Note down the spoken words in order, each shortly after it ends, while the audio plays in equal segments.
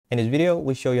In this video,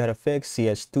 we show you how to fix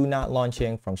CS2 not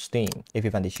launching from Steam. If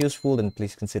you find this useful, then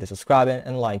please consider subscribing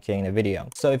and liking the video.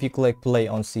 So if you click play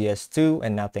on CS2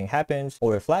 and nothing happens,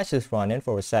 or if Flash is running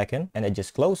for a second and it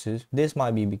just closes, this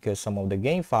might be because some of the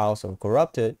game files are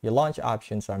corrupted, your launch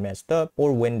options are messed up,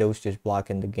 or Windows just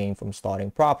blocking the game from starting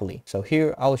properly. So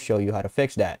here, I'll show you how to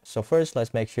fix that. So first,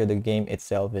 let's make sure the game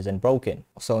itself isn't broken.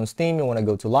 So in Steam, you want to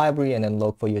go to Library and then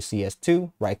look for your CS2,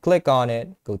 right click on it,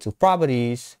 go to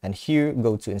Properties, and here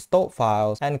go to Installed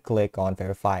Files and click on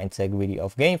Verify Integrity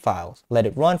of Game Files. Let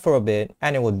it run for a bit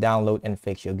and it will download and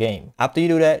fix your game. After you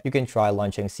do that, you can try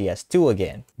launching CS2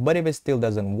 again. But if it still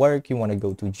doesn't work, you want to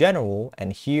go to General,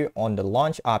 and here on the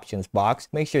Launch Options box,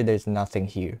 make sure there's nothing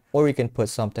here. Or you can put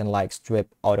something like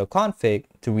Strip Auto Config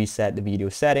to reset the video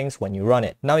settings when you run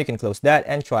it. Now you can close that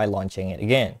and try launching it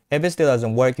again. If it still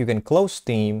doesn't work, you can close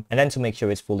Steam, and then to make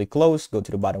sure it's fully closed, go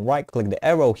to the bottom right, click the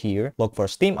arrow here, look for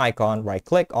Steam icon, right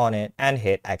click on it, and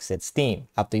hit Exit Steam.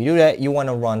 After you do that, you want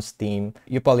to run Steam.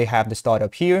 You probably have the start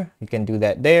up here. You can do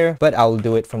that there, but I'll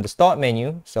do it from the start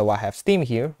menu. So I have Steam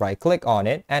here, right click on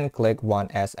it, and click Run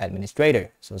as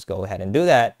Administrator. So let's go ahead and do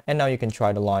that. And now you can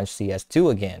try to launch CS2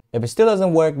 again. If it still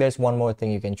doesn't work, there's one more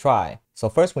thing you can try. So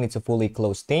first we need to fully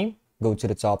close Steam. Go to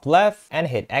the top left and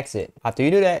hit Exit. After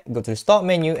you do that, go to the Start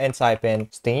menu and type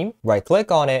in Steam, right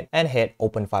click on it and hit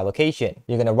Open File Location.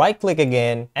 You're gonna right click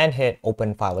again and hit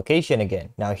Open File Location again.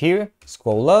 Now here,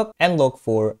 scroll up and look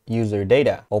for User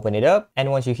Data. Open it up,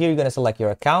 and once you're here, you're gonna select your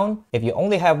account. If you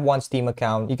only have one Steam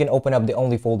account, you can open up the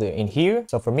only folder in here.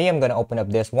 So for me, I'm gonna open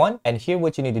up this one, and here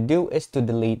what you need to do is to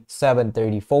delete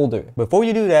 730 folder. Before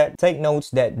you do that, take notes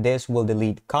that this will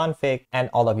delete config and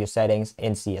all of your settings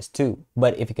in CS2.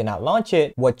 But if you cannot launch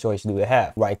it, what choice do you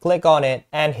have? Right click on it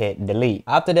and hit delete.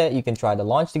 After that, you can try to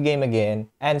launch the game again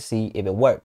and see if it works.